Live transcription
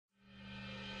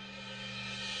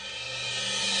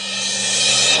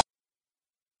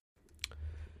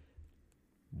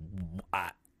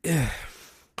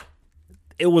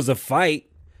it was a fight.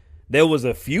 There was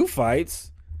a few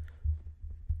fights.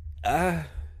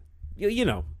 You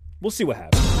know, we'll see what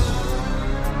happens.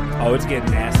 Oh, it's getting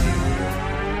nasty in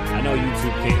here. I know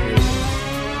YouTube can't hear me,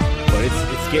 but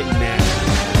it's getting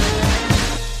nasty.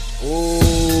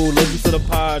 Oh, listen to the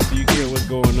pod so you can hear what's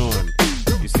going on.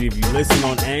 You see, if you listen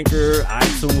on Anchor,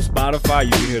 iTunes, Spotify,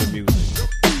 you can hear the music.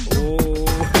 Oh.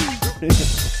 Hey,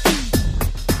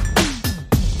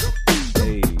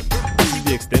 this is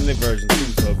the extended version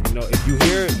too, so if you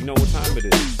hear it, you know what time it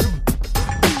is.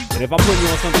 And if I'm putting you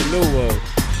on something new, well,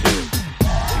 shit,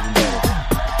 even better.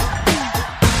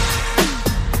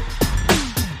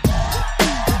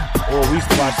 Or we used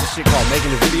to watch this shit called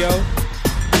Making a Video,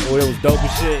 or it was dope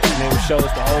as shit, and they would show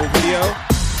us the whole video.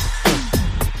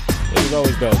 It was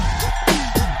always dope.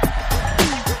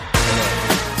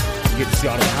 You get to see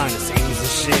all the behind the scenes and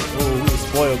shit. Ooh, we were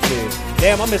spoiled kids.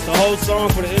 Damn, I missed the whole song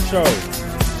for the intro.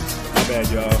 My bad,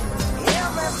 y'all.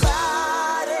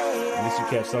 At least you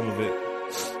catch some of it.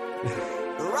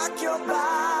 Rock your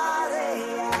body.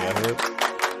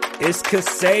 It's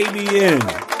Kasabian.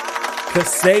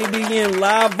 Kasabian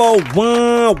Lavo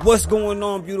 1. What's going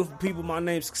on, beautiful people? My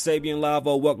name's Kasabian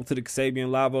Lavo. Welcome to the Kasabian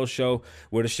Lavo Show,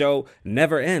 where the show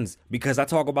never ends because I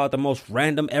talk about the most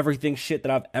random everything shit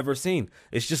that I've ever seen.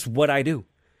 It's just what I do.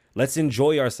 Let's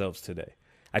enjoy ourselves today.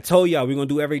 I told y'all we're going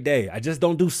to do every day. I just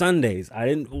don't do Sundays. I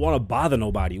didn't want to bother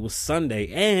nobody. It was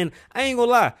Sunday. And I ain't going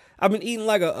to lie. I've been eating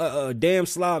like a damn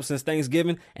slob since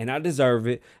Thanksgiving, and I deserve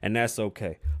it, and that's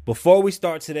okay. Before we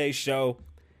start today's show,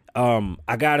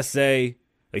 I gotta say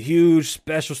a huge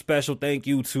special thank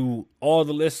you to all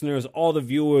the listeners, all the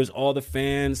viewers, all the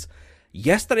fans.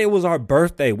 Yesterday was our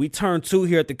birthday. We turned 2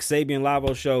 here at the Kasabian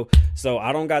Lavo Show, so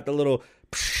I don't got the little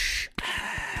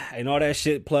and all that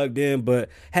shit plugged in, but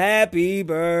happy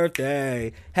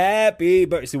birthday,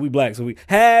 see, we black, so we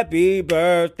happy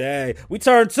birthday. We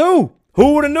turned 2.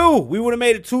 Who would have knew? We would have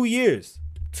made it 2 years.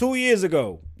 2 years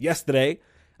ago, yesterday,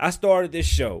 I started this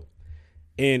show.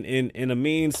 In a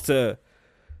means to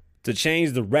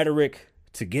change the rhetoric,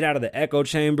 to get out of the echo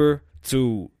chamber,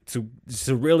 to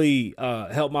really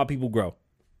help my people grow.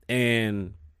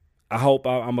 And I hope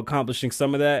I'm accomplishing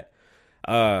some of that.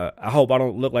 I hope I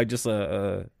don't look like just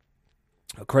a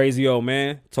crazy old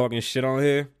man talking shit on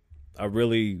here. I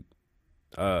really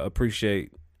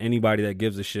appreciate anybody that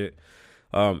gives a shit.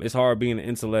 It's hard being an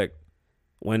intellect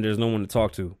when there's no one to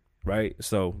talk to. Right.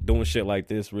 So doing shit like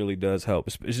this really does help.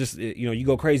 It's just, you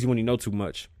go crazy when you know too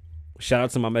much. Shout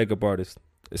out to my makeup artist.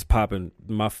 It's popping.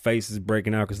 My face is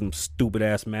breaking out because of them stupid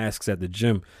ass masks at the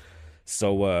gym.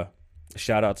 So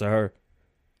shout out to her.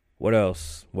 What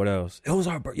else? It was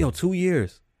our 2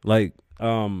 years. Like,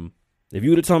 if you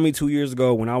would have told me 2 years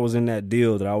ago when I was in that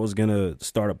deal that I was going to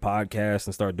start a podcast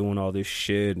and start doing all this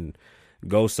shit and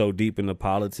go so deep into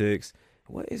politics,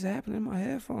 what is happening in my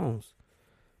headphones?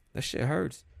 That shit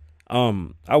hurts.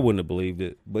 I wouldn't have believed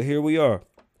it, but here we are.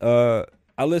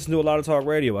 I listen to a lot of talk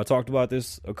radio. I talked about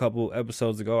this a couple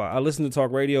episodes ago. I listen to talk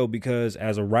radio because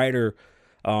as a writer,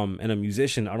 and a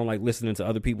musician, I don't like listening to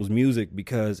other people's music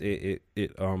because it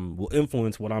will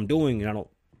influence what I'm doing, and I don't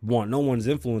want no one's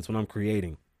influence when I'm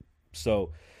creating.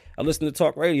 So I listen to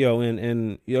talk radio,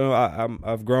 and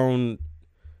I've grown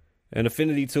an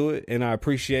affinity to it, and I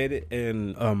appreciate it.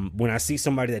 And when I see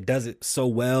somebody that does it so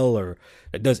well, or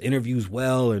that does interviews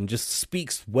well and just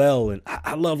speaks well, and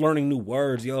I love learning new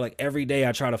words, like every day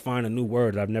I try to find a new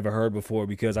word that I've never heard before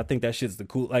because I think that shit's the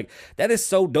cool, like that is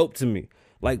so dope to me.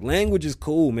 Like language is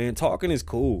cool, man. Talking is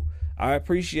cool. I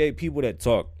appreciate people that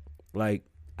talk. Like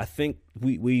I think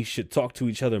we should talk to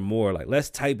each other more, like less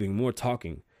typing, more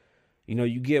talking.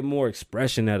 You get more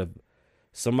expression out of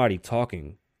somebody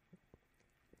talking.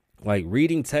 Like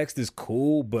reading text is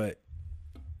cool, but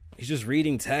it's just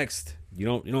reading text. You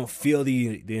don't feel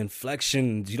the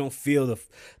inflections. You don't feel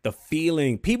the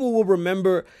feeling. People will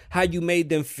remember how you made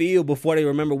them feel before they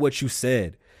remember what you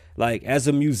said. Like as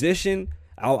a musician,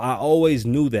 I always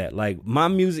knew that. Like my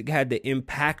music had to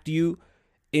impact you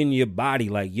in your body.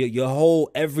 Like your whole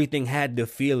everything had to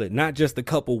feel it, not just a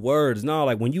couple words. No,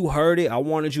 like when you heard it, I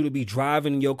wanted you to be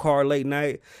driving in your car late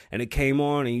night and it came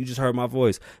on and you just heard my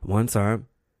voice one time.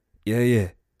 Yeah.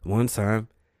 One time.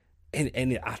 And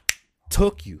I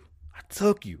took you.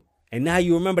 And now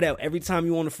you remember that every time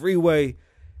you on the freeway,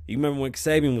 you remember when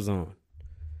Kasabian was on.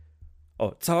 Oh,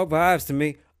 talk vibes to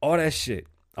me. All that shit.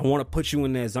 I want to put you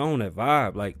in that zone, that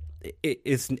vibe. Like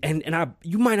it's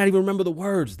you might not even remember the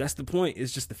words. That's the point.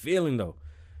 It's just the feeling though.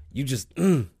 You just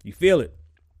you feel it.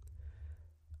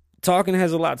 Talking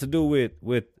has a lot to do with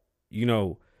the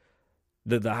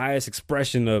highest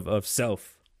expression of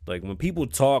self. Like when people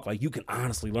talk, like you can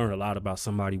honestly learn a lot about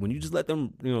somebody when you just let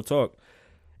them, talk.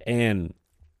 And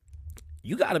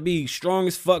you got to be strong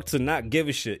as fuck to not give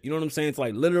a shit. You know what I'm saying? It's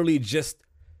like literally just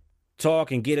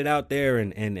talk and get it out there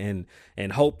and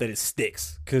hope that it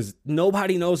sticks, because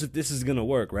nobody knows if this is gonna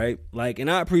work, right? Like,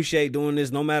 and I appreciate doing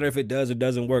this no matter if it does or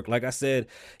doesn't work. Like I said,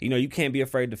 you can't be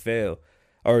afraid to fail,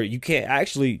 or you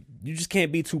just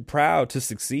can't be too proud to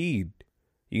succeed.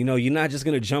 You're not just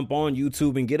gonna jump on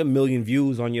YouTube and get 1 million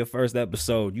views on your first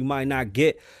episode. You might not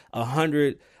get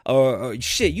 100 or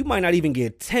shit, you might not even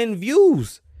get 10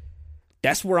 views.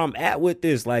 That's where I'm at with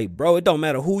this. Like, bro, it don't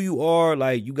matter who you are.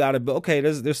 Like, you gotta be okay.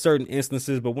 There's certain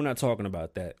instances, but we're not talking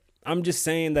about that. I'm just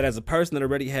saying that as a person that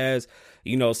already has,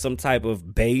 some type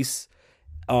of base,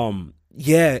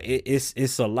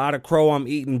 it's a lot of crow I'm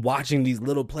eating watching these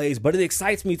little plays, but it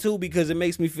excites me too, because it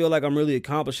makes me feel like I'm really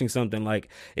accomplishing something. Like,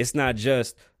 it's not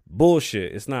just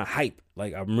bullshit. It's not hype.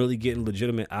 Like, I'm really getting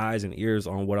legitimate eyes and ears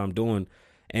on what I'm doing.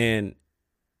 And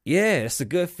yeah, it's a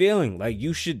good feeling. Like,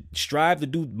 you should strive to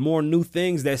do more new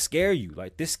things that scare you.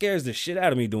 Like, this scares the shit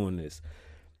out of me doing this.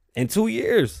 And 2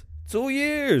 years,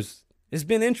 it's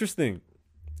been interesting.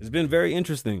 It's been very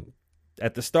interesting.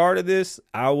 At the start of this,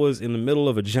 I was in the middle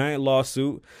of a giant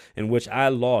lawsuit in which I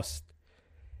lost.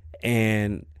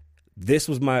 And this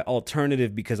was my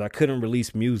alternative because I couldn't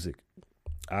release music.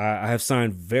 I have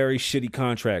signed very shitty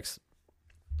contracts.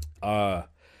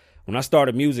 When I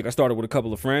started music, I started with a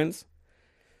couple of friends.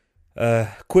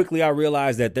 Quickly I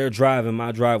realized that their drive and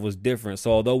my drive was different.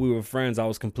 So although we were friends, I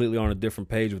was completely on a different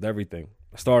page with everything.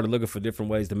 I started looking for different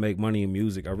ways to make money in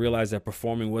music. I realized that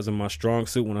performing wasn't my strong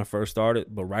suit when I first started,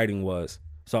 but writing was.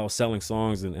 So I was selling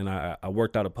songs and I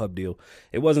worked out a pub deal.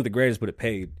 It wasn't the greatest, but it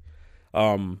paid.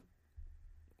 Then,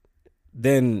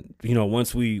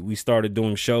 once we started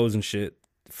doing shows and shit,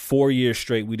 4 years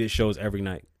straight, we did shows every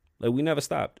night. Like, we never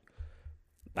stopped.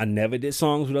 I never did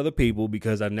songs with other people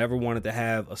because I never wanted to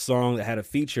have a song that had a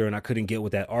feature and I couldn't get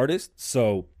with that artist.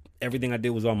 So everything I did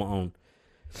was on my own.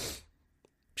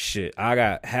 Shit, I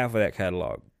got half of that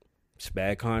catalog. It's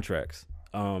bad contracts.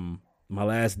 My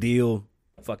last deal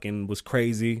fucking was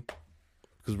crazy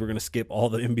because we're going to skip all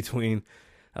the in between.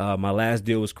 My last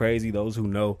deal was crazy. Those who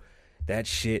know, that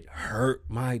shit hurt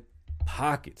my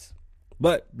pockets.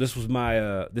 But this was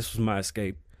my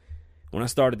escape. When I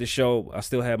started the show, I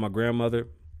still had my grandmother.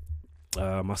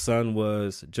 My son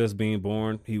was just being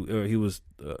born. He was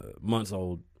months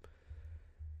old.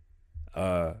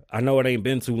 I know it ain't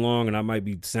been too long, and I might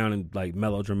be sounding like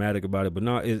melodramatic about it, but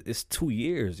no, it's 2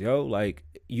 years, yo. Like,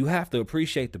 you have to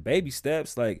appreciate the baby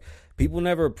steps. Like, people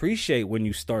never appreciate when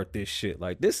you start this shit.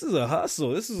 Like, this is a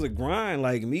hustle. This is a grind.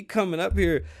 Like, me coming up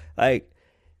here, like,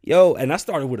 yo, and I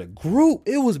started with a group.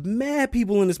 It was mad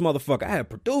people in this motherfucker. I had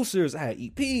producers, I had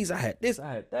EPs, I had this,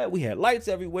 I had that. We had lights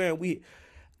everywhere, and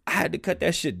I had to cut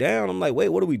that shit down. I'm like, wait,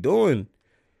 what are we doing?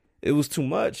 It was too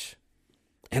much.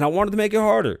 And I wanted to make it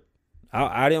harder.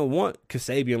 I didn't want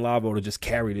Kasabian Lavo to just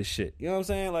carry this shit. You know what I'm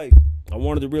saying? Like, I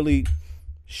wanted to really,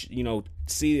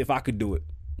 see if I could do it.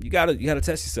 You gotta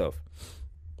test yourself.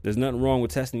 There's nothing wrong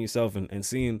with testing yourself and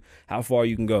seeing how far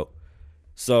you can go.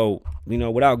 So,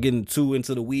 without getting too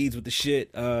into the weeds with the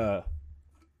shit,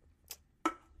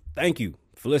 thank you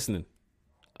for listening.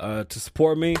 To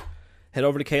support me, head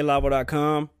over to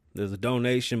klavo.com. There's a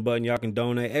donation button. Y'all can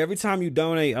donate. Every time you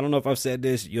donate, I don't know if I've said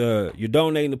this, you're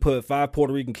donating to put 5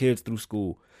 Puerto Rican kids through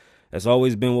school. That's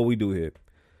always been what we do here.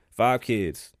 5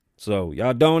 kids. So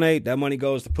y'all donate. That money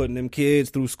goes to putting them kids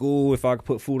through school. If I could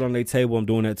put food on their table, I'm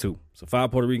doing that too. So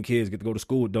 5 Puerto Rican kids get to go to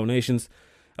school with donations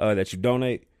that you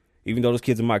donate, even though those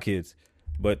kids are my kids.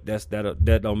 But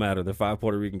that don't matter. They're 5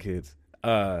 Puerto Rican kids.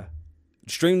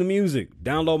 Stream the music.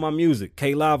 Download my music.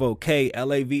 KLavoe,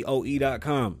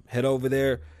 KLAVOE.com. Head over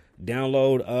there.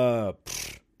 Download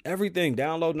everything.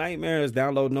 Download Nightmares.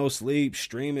 Download No Sleep.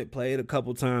 Stream it. Play it a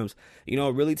couple times.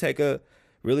 Really take a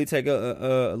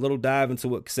little dive into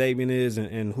what Kasabian is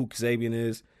and who Kasabian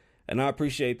is. And I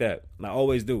appreciate that. I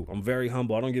always do. I'm very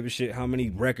humble. I don't give a shit how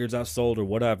many records I've sold or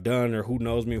what I've done or who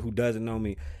knows me or who doesn't know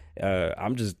me.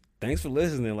 Thanks for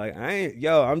listening. Like,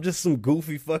 I'm just some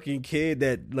goofy fucking kid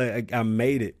that, like, I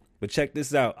made it. But check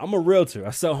this out. I'm a realtor.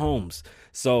 I sell homes.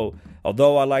 So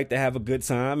although I like to have a good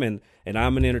time and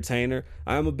I'm an entertainer,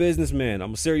 I'm a businessman.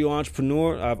 I'm a serial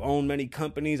entrepreneur. I've owned many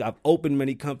companies. I've opened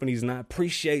many companies, and I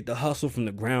appreciate the hustle from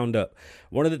the ground up.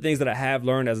 One of the things that I have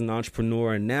learned as an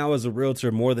entrepreneur and now as a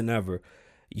realtor more than ever,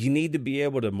 you need to be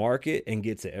able to market and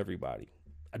get to everybody.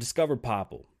 I discovered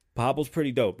Popple. Popple's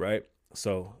pretty dope, right?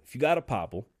 So if you got a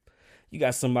Popple, you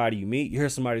got somebody you meet, you hear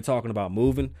somebody talking about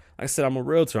moving. Like I said, I'm a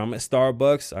realtor. I'm at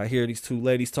Starbucks. I hear these 2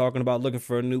 ladies talking about looking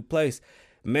for a new place.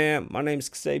 Man, my name is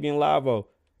Kasabian Lavo.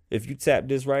 If you tap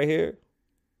this right here,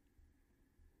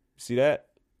 see that?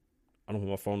 I don't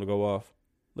want my phone to go off.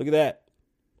 Look at that.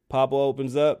 Papa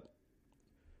opens up.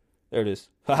 There it is.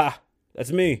 Haha.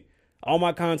 That's me. All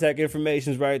my contact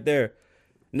information's right there.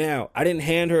 Now, I didn't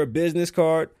hand her a business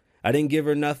card. I didn't give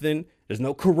her nothing. There's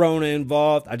no corona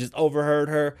involved. I just overheard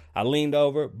her. I leaned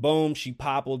over. Boom. She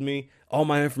poppled me. All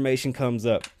my information comes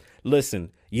up. Listen,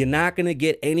 you're not going to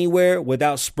get anywhere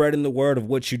without spreading the word of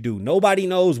what you do. Nobody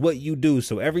knows what you do.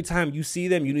 So every time you see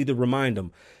them, you need to remind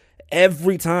them.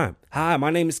 Every time. Hi,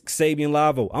 my name is Kasabian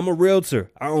Lavo. I'm a realtor.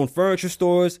 I own furniture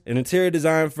stores, an interior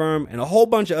design firm, and a whole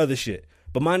bunch of other shit.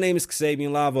 But my name is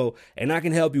Kasabian Lavo, and I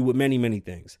can help you with many, many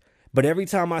things. But every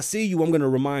time I see you, I'm going to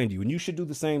remind you, and you should do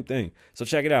the same thing. So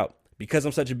check it out. Because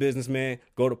I'm such a businessman,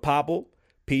 go to Popl,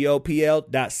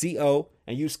 popl.co,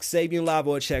 and use Kasabian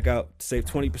Lavo at checkout to save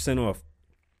 20% off.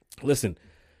 Listen,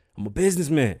 I'm a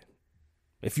businessman.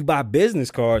 If you buy business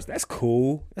cards, that's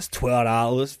cool. That's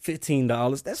 $12,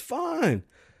 $15. That's fine.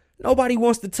 Nobody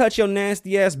wants to touch your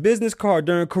nasty ass business card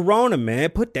during Corona, man.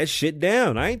 Put that shit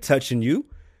down. I ain't touching you.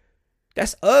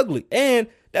 That's ugly. And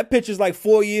that picture's like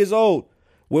 4 years old.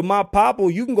 With my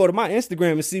Popl, you can go to my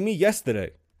Instagram and see me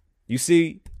yesterday. You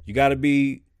see, you got to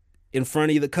be in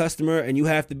front of the customer and you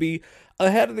have to be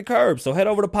ahead of the curve. So head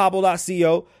over to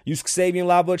popl.co, use Kasabian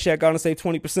Lavo at checkout and save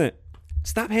 20%.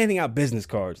 Stop handing out business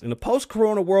cards. In the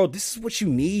post-corona world, this is what you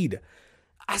need.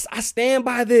 I stand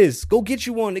by this. Go get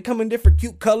you one. They come in different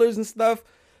cute colors and stuff.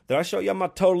 Did I show y'all my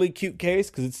totally cute case?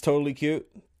 Because it's totally cute.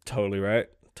 Totally, right?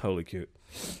 Totally cute.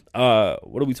 What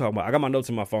are we talking about? I got my notes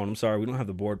in my phone. I'm sorry. We don't have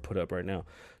the board put up right now.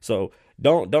 So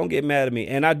don't get mad at me.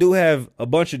 And I do have a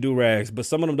bunch of do-rags, but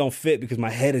some of them don't fit because my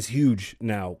head is huge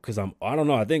now. Because I don't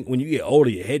know. I think when you get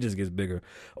older, your head just gets bigger.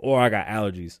 Or I got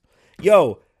allergies.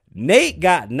 Yo, Nate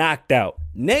got knocked out.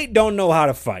 Nate don't know how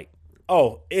to fight.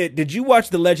 Oh, did you watch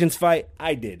the Legends fight?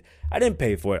 I did. I didn't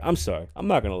pay for it. I'm sorry. I'm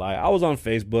not going to lie. I was on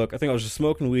Facebook. I think I was just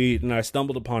smoking weed and I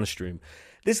stumbled upon a stream.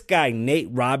 This guy, Nate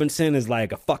Robinson, is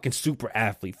like a fucking super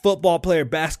athlete. Football player,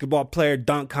 basketball player,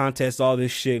 dunk contest, all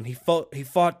this shit. And he fought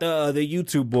the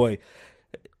YouTube boy.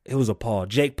 It was a Paul.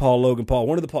 Jake Paul, Logan Paul.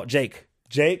 One of the Paul. Jake.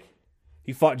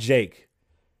 He fought Jake.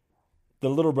 The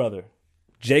little brother.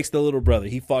 Jake's the little brother.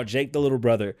 He fought Jake, the little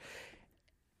brother.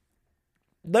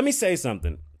 Let me say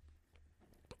something.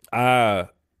 I'm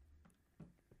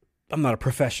not a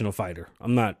professional fighter.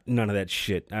 I'm not none of that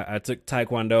shit. I took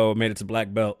Taekwondo, made it to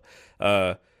black belt.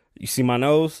 You see my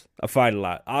nose? I fight a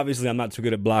lot. Obviously, I'm not too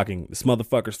good at blocking. This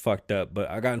motherfucker's fucked up, but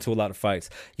I got into a lot of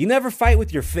fights. You never fight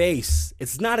with your face.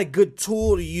 It's not a good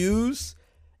tool to use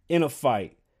in a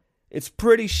fight. It's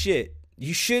pretty shit.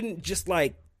 You shouldn't just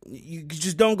you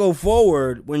just don't go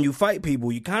forward when you fight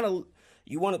people. You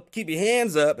want to keep your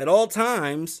hands up at all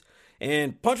times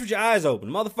and punch with your eyes open.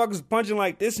 Motherfuckers punching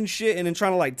like this and shit and then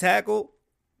trying to tackle.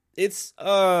 It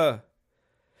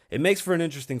makes for an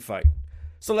interesting fight.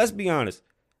 So let's be honest.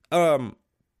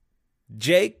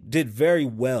 Jake did very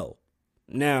well.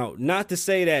 Now, not to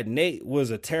say that Nate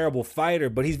was a terrible fighter,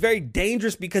 but he's very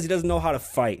dangerous because he doesn't know how to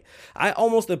fight. I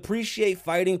almost appreciate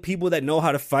fighting people that know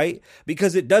how to fight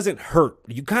because it doesn't hurt.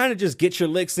 You kind of just get your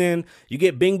licks in, you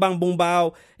get bing, bang, boom,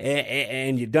 bow,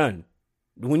 and you're done.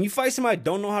 When you fight somebody that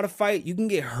don't know how to fight, you can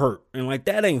get hurt. And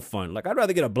that ain't fun. I'd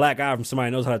rather get a black eye from somebody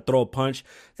who knows how to throw a punch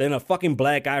than a fucking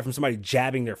black eye from somebody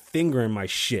jabbing their finger in my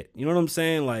shit. You know what I'm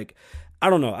saying? I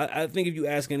don't know. I think if you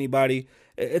ask anybody,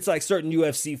 it's like certain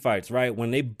UFC fights, right? When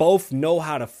they both know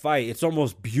how to fight, it's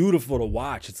almost beautiful to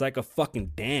watch. It's like a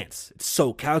fucking dance. It's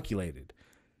so calculated.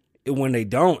 When they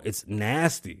don't, it's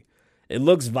nasty. It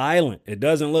looks violent. It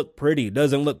doesn't look pretty. It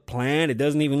doesn't look planned. It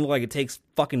doesn't even look like it takes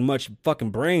fucking much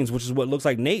fucking brains, which is what it looks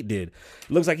like Nate did.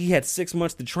 It looks like he had 6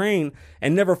 months to train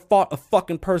and never fought a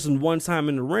fucking person one time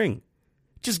in the ring.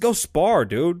 Just go spar,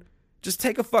 dude. Just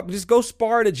go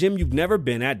spar at a gym you've never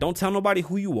been at. Don't tell nobody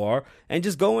who you are. And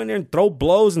just go in there and throw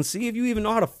blows and see if you even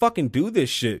know how to fucking do this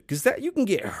shit. Because you can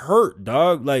get hurt,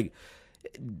 dog.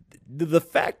 The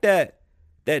fact that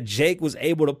Jake was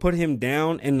able to put him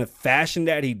down in the fashion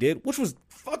that he did, which was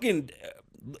fucking,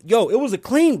 it was a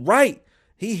clean right.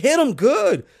 He hit him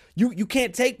good. You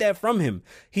can't take that from him.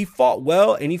 He fought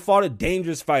well, and he fought a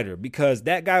dangerous fighter because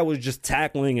that guy was just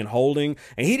tackling and holding,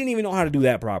 and he didn't even know how to do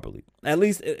that properly. At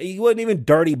least he wasn't even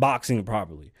dirty boxing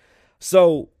properly.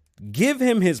 So give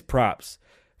him his props.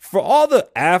 For all the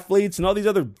athletes and all these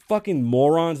other fucking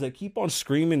morons that keep on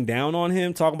screaming down on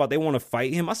him, talking about they want to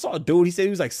fight him. I saw a dude, he said he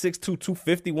was 6'2",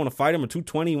 250, want to fight him, or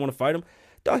 220, want to fight him.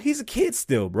 Dog, he's a kid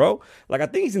still, bro. I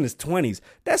think he's in his 20s.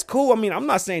 That's cool. I mean, I'm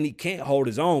not saying he can't hold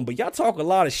his own, but y'all talk a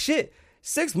lot of shit.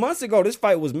 6 months ago, this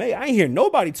fight was made. I ain't hear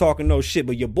nobody talking no shit,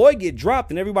 but your boy get dropped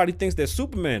and everybody thinks they're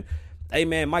Superman. Hey,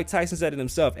 man, Mike Tyson said it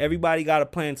himself. Everybody got a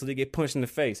plan until they get punched in the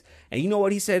face. And you know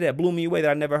what he said that blew me away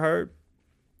that I never heard?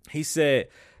 He said,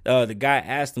 the guy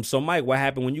asked him, so, Mike, what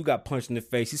happened when you got punched in the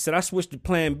face? He said, I switched to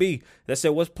plan B. They said,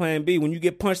 what's plan B? When you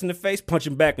get punched in the face, punch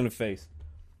him back in the face.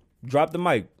 Drop the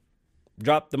mic.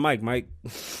 Drop the mic, Mike.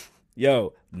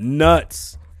 Yo,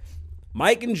 nuts.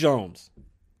 Mike and Jones.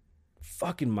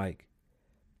 Fucking Mike.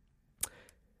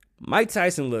 Mike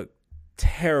Tyson looked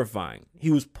terrifying.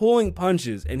 He was pulling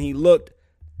punches and he looked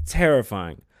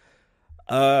terrifying.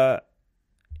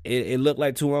 It looked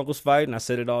like two uncles fighting. I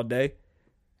said it all day.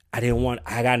 I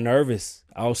got nervous.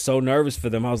 I was so nervous for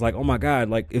them. I was like, oh my God,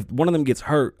 like if one of them gets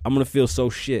hurt, I'm going to feel so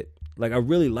shit. Like I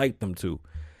really liked them too.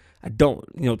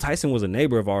 Tyson was a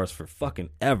neighbor of ours for fucking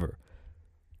ever.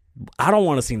 I don't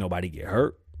want to see nobody get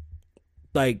hurt.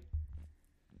 Like,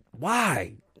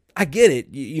 why? I get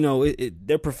it.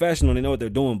 They're professional. They know what they're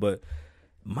doing. But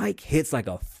Mike hits like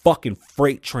a fucking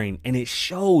freight train. And it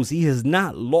shows he has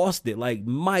not lost it. Like,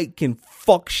 Mike can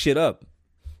fuck shit up.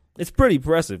 It's pretty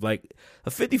impressive. Like, a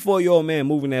 54-year-old man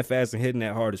moving that fast and hitting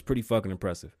that hard is pretty fucking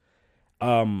impressive.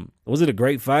 Was it a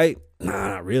great fight? Nah,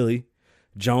 not really.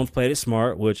 Jones played it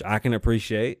smart, which I can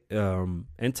appreciate. And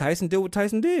Tyson did what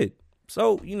Tyson did.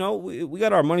 So, we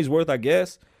got our money's worth, I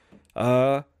guess. Do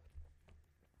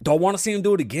I want to see him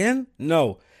do it again?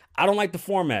 No. I don't like the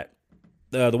format.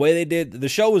 The way they did, the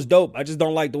show was dope. I just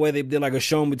don't like the way they did like a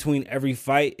show in between every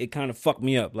fight. It kind of fucked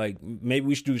me up. Like, maybe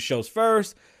we should do the shows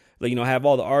first. Like, have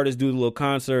all the artists do the little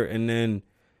concert, and then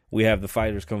we have the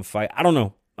fighters come fight. I don't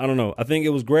know. I think it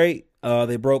was great.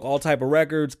 They broke all type of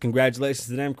records. Congratulations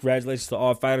to them. Congratulations to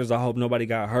all fighters. I hope nobody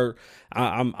got hurt.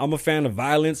 I'm a fan of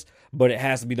violence, but it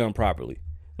has to be done properly.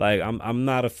 Like, I'm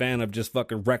not a fan of just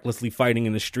fucking recklessly fighting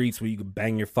in the streets where you could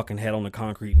bang your fucking head on the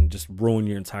concrete and just ruin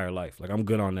your entire life. Like, I'm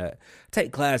good on that.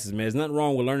 Take classes, man. There's nothing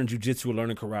wrong with learning jiu-jitsu or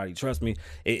learning karate. Trust me,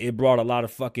 it brought a lot of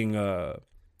fucking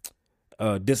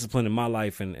discipline in my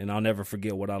life, and I'll never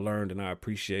forget what I learned, and I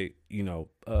appreciate,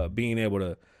 being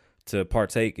able to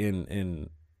partake in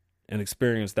an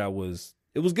experience it was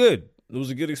good. It was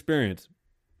a good experience.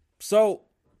 So,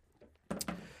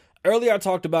 earlier I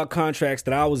talked about contracts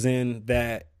that I was in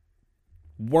that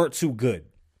weren't too good.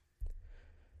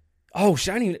 Oh,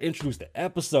 shit, I didn't even introduce the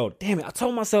episode. Damn it, I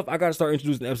told myself I got to start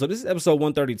introducing the episode. This is episode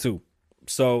 132.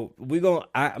 So,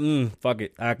 fuck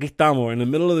it. Aquí estamos in the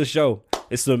middle of the show.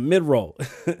 It's a mid-roll.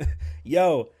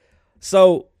 Yo,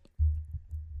 so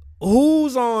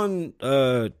who's on,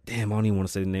 I don't even want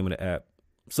to say the name of the app.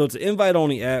 So it's an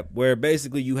invite-only app where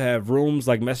basically you have rooms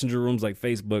like messenger rooms like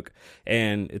Facebook,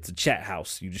 and it's a chat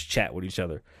house. You just chat with each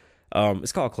other.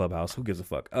 It's called Clubhouse. Who gives a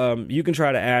fuck? You can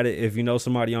try to add it. If you know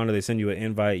somebody on it, they send you an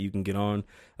invite, you can get on.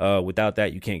 Without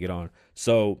that, you can't get on.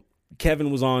 So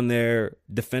Kevin was on there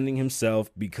defending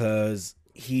himself because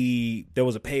there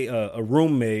was a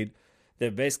room made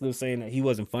that basically was saying that he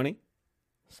wasn't funny.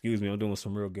 Excuse me, I'm doing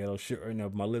some real ghetto shit right now.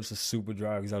 My lips are super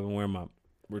dry because I've been wearing my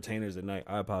retainers at night.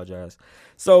 I apologize.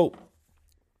 So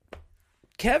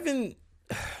Kevin,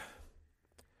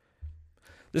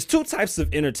 there's two types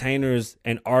of entertainers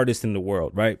and artists in the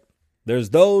world, right?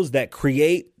 There's those that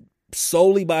create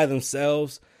solely by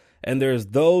themselves, and there's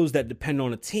those that depend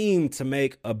on a team to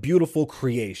make a beautiful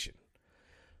creation.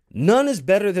 None is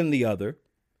better than the other.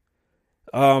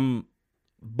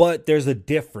 But there's a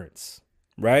difference,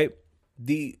 right?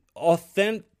 The I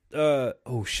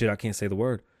can't say the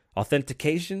word.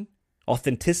 Authenticity?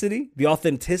 The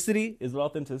authenticity? Is it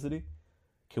authenticity?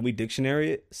 Can we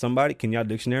dictionary it? Can y'all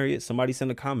dictionary it? Somebody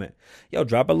send a comment. Yo,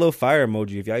 drop a little fire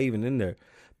emoji if y'all even in there.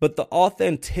 But the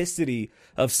authenticity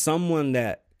of someone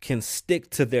that can stick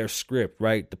to their script,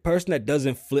 right? The person that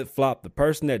doesn't flip-flop, the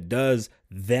person that does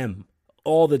them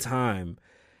all the time,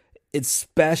 it's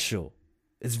special.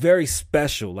 It's very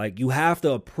special. Like, you have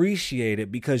to appreciate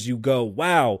it because you go,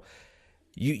 wow,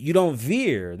 you don't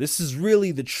veer. This is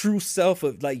really the true self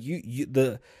of, like,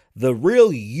 the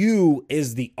real you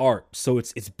is the art. So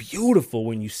it's beautiful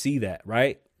when you see that,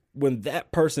 right? When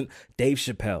that person, Dave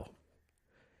Chappelle,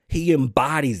 he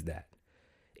embodies that.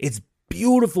 It's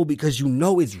beautiful because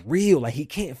it's real. Like, he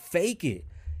can't fake it.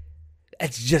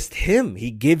 It's just him. He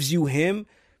gives you him.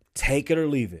 Take it or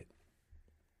leave it.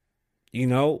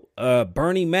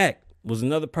 Bernie Mac was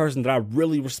another person that I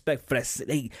really respect for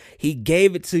that. He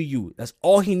gave it to you. That's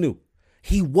all he knew.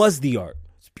 He was the art.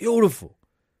 It's beautiful.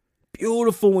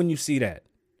 Beautiful when you see that.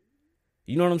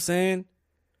 You know what I'm saying?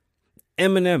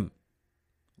 Eminem,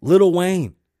 Lil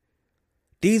Wayne.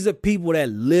 These are people that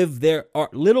live their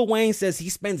art. Lil Wayne says he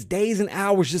spends days and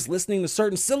hours just listening to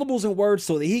certain syllables and words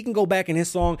so that he can go back in his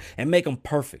song and make them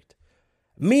perfect.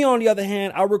 Me, on the other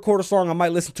hand, I'll record a song, I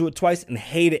might listen to it twice and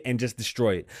hate it and just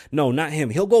destroy it. No, not him.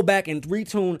 He'll go back and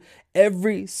retune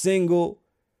every single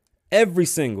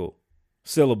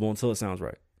syllable until it sounds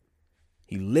right.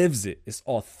 He lives it. It's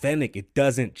authentic. It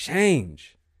doesn't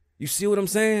change. You see what I'm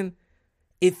saying?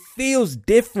 It feels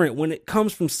different when it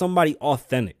comes from somebody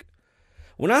authentic.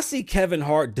 When I see Kevin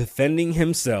Hart defending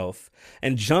himself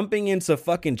and jumping into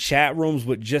fucking chat rooms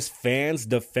with just fans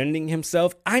defending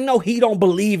himself, I know he don't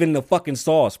believe in the fucking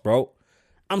sauce, bro.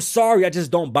 I'm sorry, I just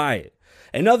don't buy it.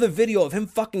 Another video of him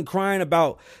fucking crying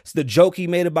about the joke he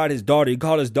made about his daughter. He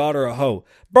called his daughter a hoe.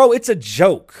 Bro, it's a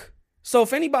joke. So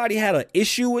if anybody had an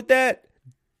issue with that,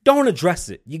 don't address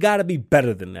it. You got to be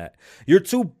better than that. You're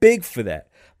too big for that.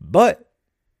 But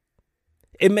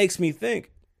it makes me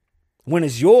think, when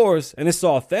it's yours and it's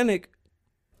authentic,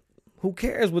 who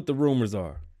cares what the rumors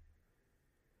are?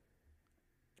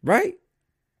 Right?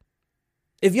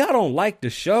 If y'all don't like the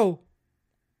show,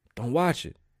 don't watch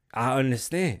it. I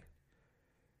understand.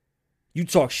 You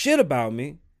talk shit about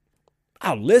me,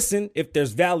 I'll listen if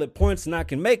there's valid points and I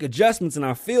can make adjustments and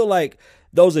I feel like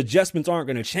those adjustments aren't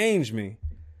going to change me.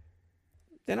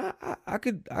 Then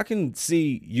I can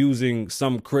see using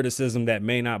some criticism that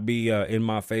may not be in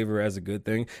my favor as a good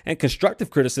thing. And constructive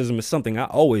criticism is something I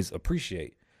always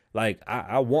appreciate. Like,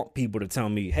 I want people to tell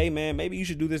me, hey, man, maybe you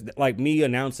should do this. Like me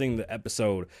announcing the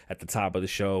episode at the top of the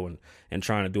show and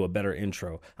trying to do a better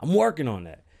intro. I'm working on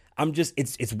that.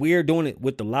 It's weird doing it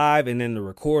with the live and then the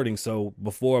recording. So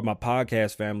before my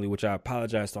podcast family, which I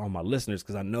apologize to all my listeners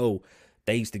because I know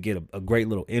they used to get a great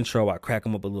little intro. I crack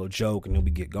them up a little joke and then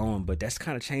we get going. But that's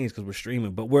kind of changed because we're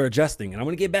streaming. But we're adjusting and I'm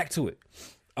going to get back to it.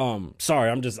 Sorry,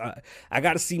 I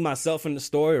got to see myself in the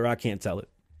story or I can't tell it.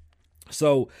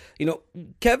 So,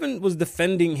 Kevin was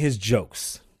defending his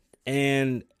jokes.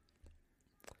 And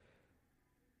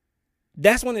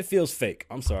that's when it feels fake.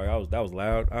 I'm sorry. That was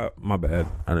loud. My bad.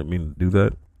 I didn't mean to do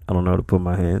that. I don't know how to put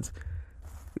my hands.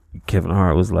 Kevin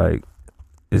Hart was like,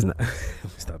 it's not.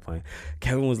 Stop playing.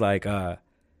 Kevin was like, the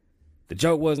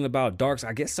joke wasn't about dark.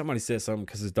 I guess somebody said something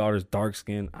because his daughter's dark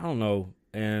skinned. I don't know.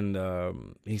 And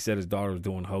he said his daughter was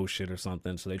doing hoe shit or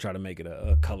something. So they try to make it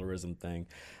a colorism thing.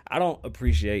 I don't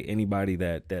appreciate anybody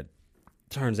that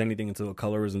turns anything into a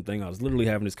colorism thing. I was literally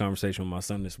having this conversation with my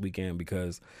son this weekend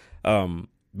because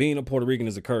being a Puerto Rican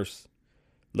is a curse.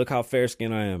 Look how fair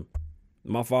skinned I am.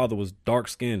 My father was dark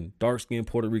skinned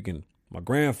Puerto Rican. My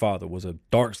grandfather was a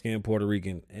dark-skinned Puerto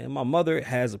Rican, and my mother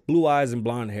has blue eyes and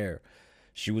blonde hair.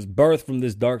 She was birthed from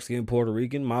this dark-skinned Puerto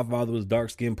Rican. My father was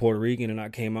dark-skinned Puerto Rican, and I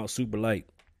came out super light.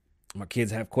 My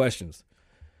kids have questions.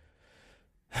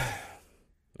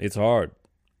 It's hard.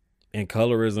 And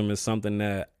colorism is something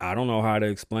that I don't know how to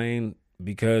explain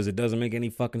because it doesn't make any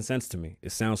fucking sense to me.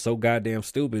 It sounds so goddamn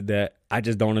stupid that I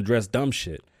just don't address dumb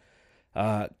shit.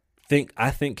 I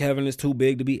think Kevin is too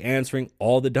big to be answering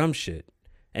all the dumb shit.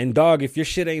 And dog, if your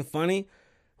shit ain't funny,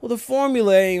 well, the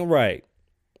formula ain't right.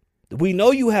 We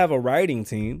know you have a writing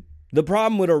team. The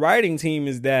problem with a writing team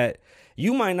is that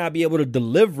you might not be able to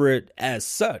deliver it as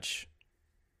such.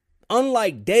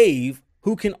 Unlike Dave,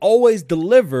 who can always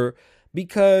deliver,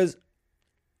 because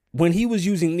when he was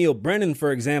using Neil Brennan,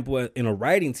 for example, in a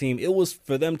writing team, it was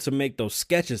for them to make those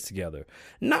sketches together,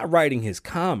 not writing his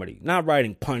comedy, not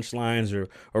writing punchlines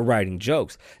or writing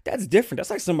jokes. That's different. That's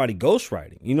like somebody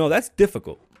ghostwriting. That's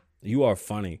difficult. You are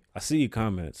funny. I see your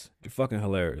comments. You're fucking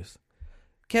hilarious.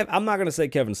 I'm not going to say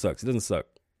Kevin sucks. It doesn't suck.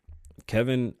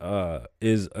 Kevin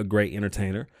is a great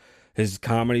entertainer. His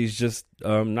comedy is just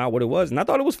not what it was. And I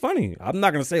thought it was funny. I'm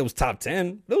not going to say it was top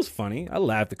 10. It was funny. I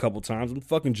laughed a couple times. And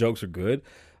fucking jokes are good.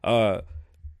 It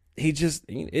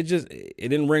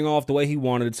didn't ring off the way he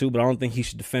wanted it to, but I don't think he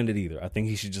should defend it either. I think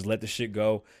he should just let the shit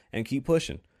go and keep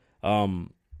pushing.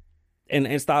 And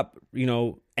stop,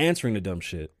 answering the dumb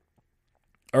shit.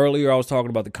 Earlier, I was talking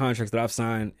about the contracts that I've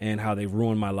signed and how they've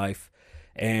ruined my life.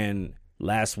 And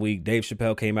last week, Dave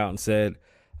Chappelle came out and said,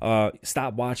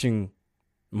 stop watching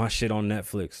my shit on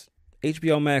Netflix.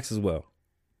 HBO Max as well.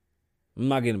 I'm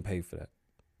not getting paid for that.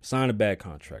 Signed a bad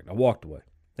contract. I walked away.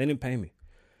 They didn't pay me.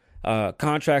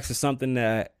 Contracts is something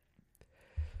that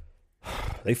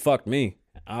they fucked me.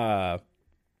 I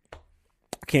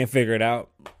can't figure it out.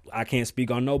 I can't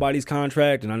speak on nobody's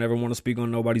contract, and I never want to speak on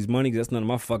nobody's money because that's none of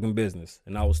my fucking business.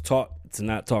 And I was taught to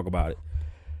not talk about it.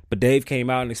 But Dave came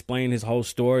out and explained his whole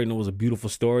story, and it was a beautiful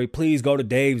story. Please go to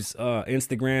Dave's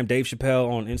Instagram, Dave Chappelle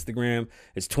on Instagram.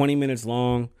 It's 20 minutes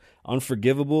long.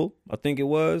 Unforgivable, I think it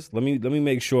was. Let me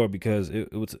make sure because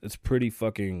it's pretty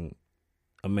fucking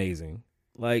amazing.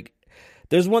 Like,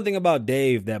 there's one thing about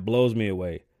Dave that blows me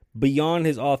away. Beyond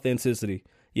his authenticity,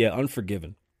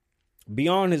 Unforgiven.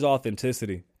 Beyond his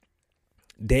authenticity,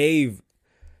 Dave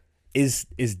is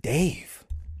Dave.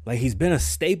 Like, he's been a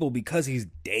staple because he's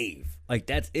Dave. Like,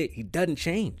 that's it. He doesn't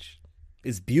change.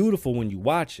 It's beautiful when you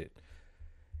watch it.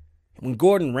 When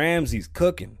Gordon Ramsay's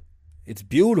cooking, it's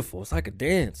beautiful. It's like a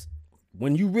dance.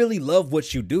 When you really love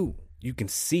what you do, you can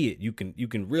see it. You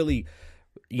can really,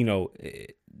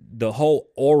 the whole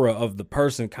aura of the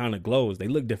person kind of glows. They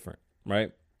look different,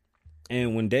 right?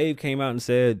 And when Dave came out and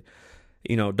said,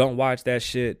 don't watch that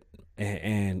shit,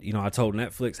 and I told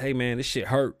Netflix, hey man, this shit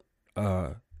hurt.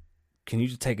 Can you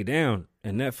just take it down?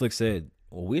 And Netflix said,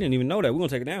 well, we didn't even know that. We're gonna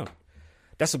take it down.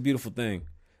 That's a beautiful thing.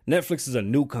 Netflix is a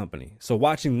new company. So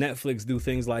watching Netflix do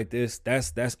things like this,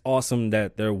 that's awesome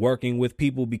that they're working with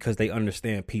people because they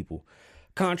understand people.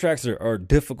 Contracts are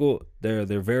difficult. They're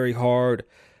very hard.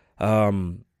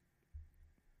 You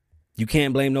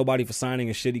can't blame nobody for signing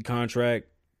a shitty contract.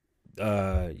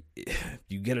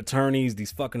 You get attorneys.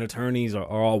 These fucking attorneys are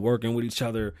all working with each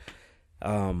other.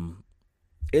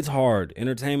 It's hard.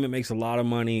 Entertainment makes a lot of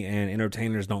money, and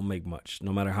entertainers don't make much.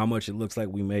 No matter how much it looks like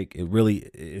we make,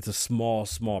 it's a small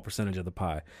percentage of the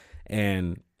pie.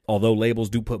 And although labels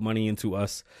do put money into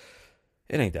us,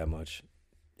 it ain't that much.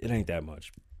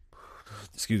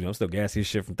 Excuse me, I'm still gassy as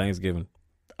shit from Thanksgiving.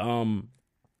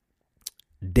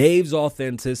 Dave's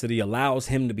authenticity allows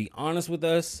him to be honest with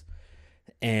us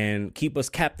and keep us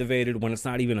captivated when it's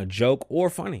not even a joke or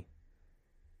funny.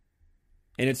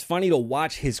 And it's funny to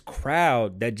watch his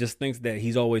crowd that just thinks that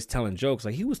he's always telling jokes.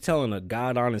 Like, he was telling a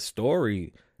God-honest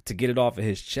story to get it off of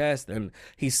his chest, and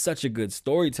he's such a good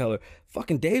storyteller.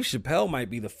 Fucking Dave Chappelle might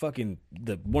be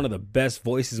the one of the best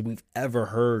voices we've ever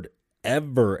heard,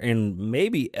 ever, and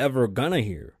maybe ever gonna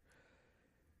hear.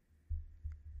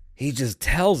 He just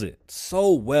tells it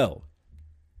so well.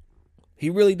 He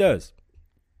really does.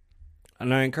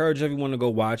 And I encourage everyone to go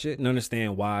watch it and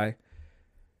understand why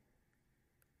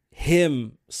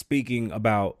him speaking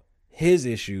about his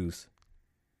issues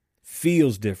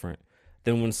feels different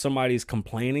than when somebody's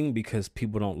complaining because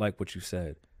people don't like what you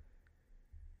said.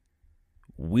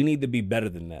 We need to be better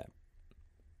than that.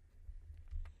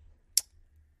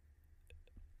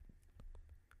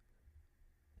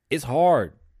 It's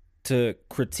hard to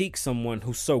critique someone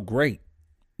who's so great,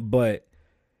 but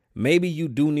maybe you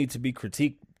do need to be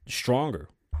critiqued stronger.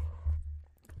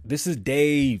 This is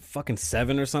day fucking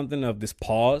 7 or something of this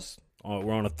pause.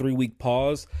 We're on a 3-week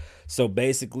pause. So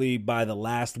basically by the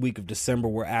last week of December,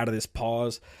 we're out of this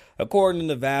pause. According to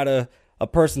Nevada, a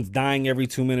person's dying every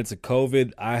 2 minutes of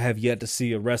COVID. I have yet to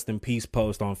see a rest in peace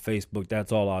post on Facebook.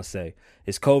 That's all I'll say.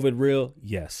 Is COVID real?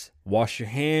 Yes. Wash your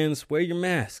hands. Wear your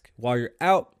mask. While you're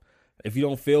out, if you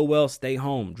don't feel well, stay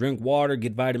home. Drink water.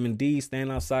 Get vitamin D.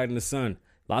 Stand outside in the sun.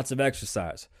 Lots of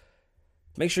exercise.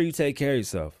 Make sure you take care of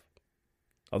yourself.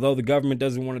 Although the government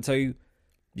doesn't want to tell you,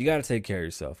 you got to take care of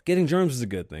yourself. Getting germs is a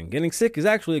good thing. Getting sick is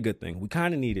actually a good thing. We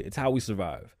kind of need it. It's how we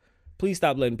survive. Please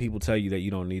stop letting people tell you that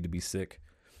you don't need to be sick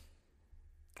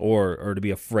or to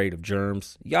be afraid of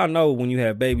germs. Y'all know when you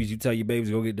have babies, you tell your babies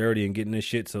to go get dirty and get in this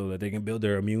shit so that they can build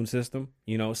their immune system.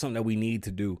 It's something that we need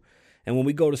to do. And when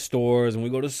we go to stores and we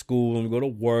go to school and we go to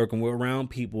work and we're around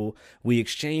people, we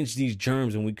exchange these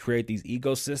germs and we create these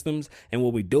ecosystems. And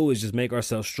what we do is just make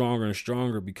ourselves stronger and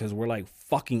stronger because we're like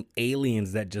fucking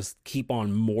aliens that just keep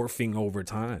on morphing over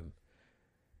time.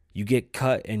 You get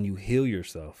cut and you heal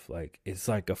yourself.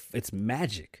 It's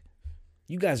magic.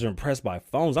 You guys are impressed by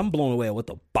phones. I'm blown away at what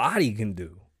the body can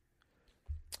do.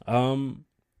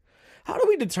 How do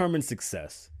we determine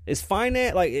success? Is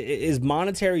finance, is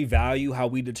monetary value how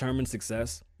we determine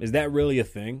success? Is that really a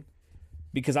thing?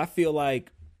 Because I feel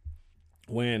like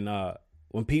when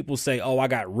people say, oh, I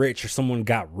got rich or someone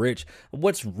got rich,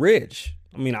 what's rich?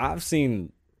 I mean, I've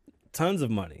seen tons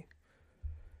of money.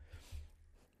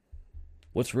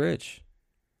 What's rich?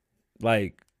 Do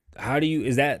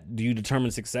you determine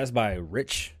success by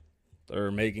rich or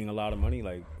making a lot of money?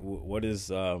 Like, what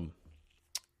is,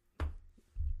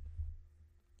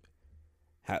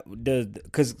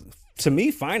 because to me,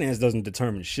 finance doesn't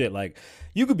determine shit. Like,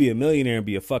 you could be a millionaire and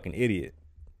be a fucking idiot.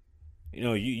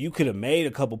 You could have made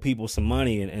a couple people some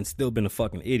money and still been a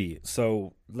fucking idiot.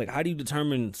 So, how do you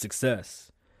determine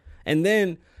success? And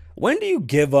then, when do you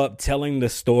give up telling the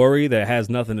story that has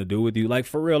nothing to do with you? Like,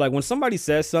 for real, when somebody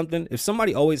says something, if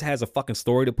somebody always has a fucking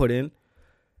story to put in,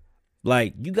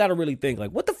 you got to really think,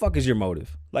 what the fuck is your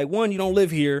motive? One, you don't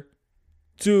live here.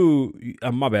 Two,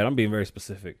 my bad, I'm being very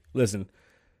specific. Listen.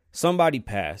 Somebody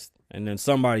passed, and then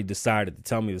somebody decided to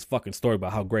tell me this fucking story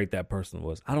about how great that person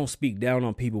was. I don't speak down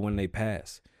on people when they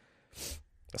pass.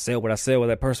 I said what I said while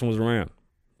that person was around.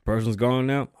 The person's gone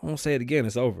now. I won't say it again.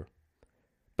 It's over.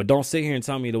 But don't sit here and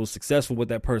tell me it was successful what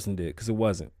that person did, because it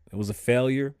wasn't. It was a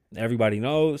failure. Everybody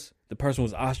knows. The person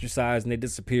was ostracized and they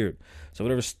disappeared. So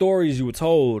whatever stories you were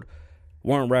told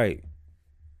weren't right.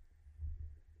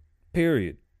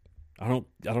 Period. I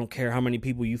don't care how many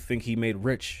people you think he made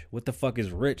rich. What the fuck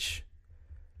is rich?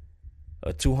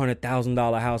 A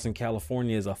 $200,000 house in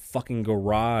California is a fucking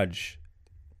garage.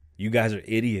 You guys are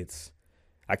idiots.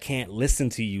 I can't listen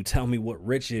to you tell me what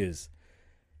rich is.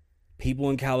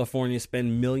 People in California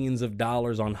spend millions of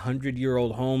dollars on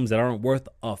 100-year-old homes that aren't worth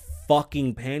a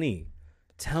fucking penny.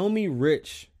 Tell me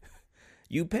rich.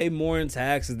 You pay more in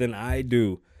taxes than I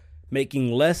do,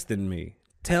 making less than me.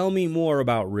 Tell me more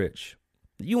about rich.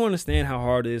 You understand how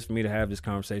hard it is for me to have this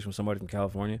conversation with somebody from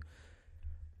California?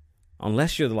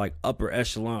 Unless you're the like upper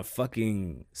echelon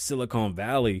fucking Silicon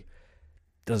Valley,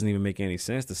 doesn't even make any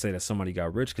sense to say that somebody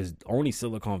got rich, because only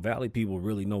Silicon Valley people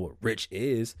really know what rich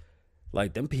is.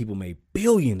 Like, them people made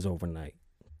billions overnight.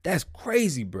 That's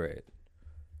crazy bread.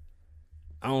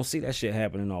 I don't see that shit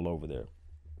happening all over there.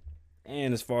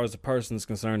 And as far as the person is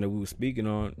concerned that we were speaking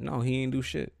on, no, he ain't do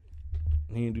shit.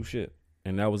 He ain't do shit.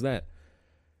 And that was that.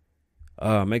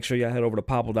 Make sure y'all head over to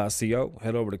popple.co.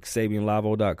 Head over to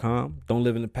kasabianlavo.com. Don't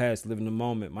live in the past, live in the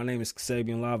moment. My name is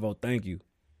Kasabian Lavo. Thank you.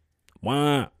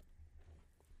 Why?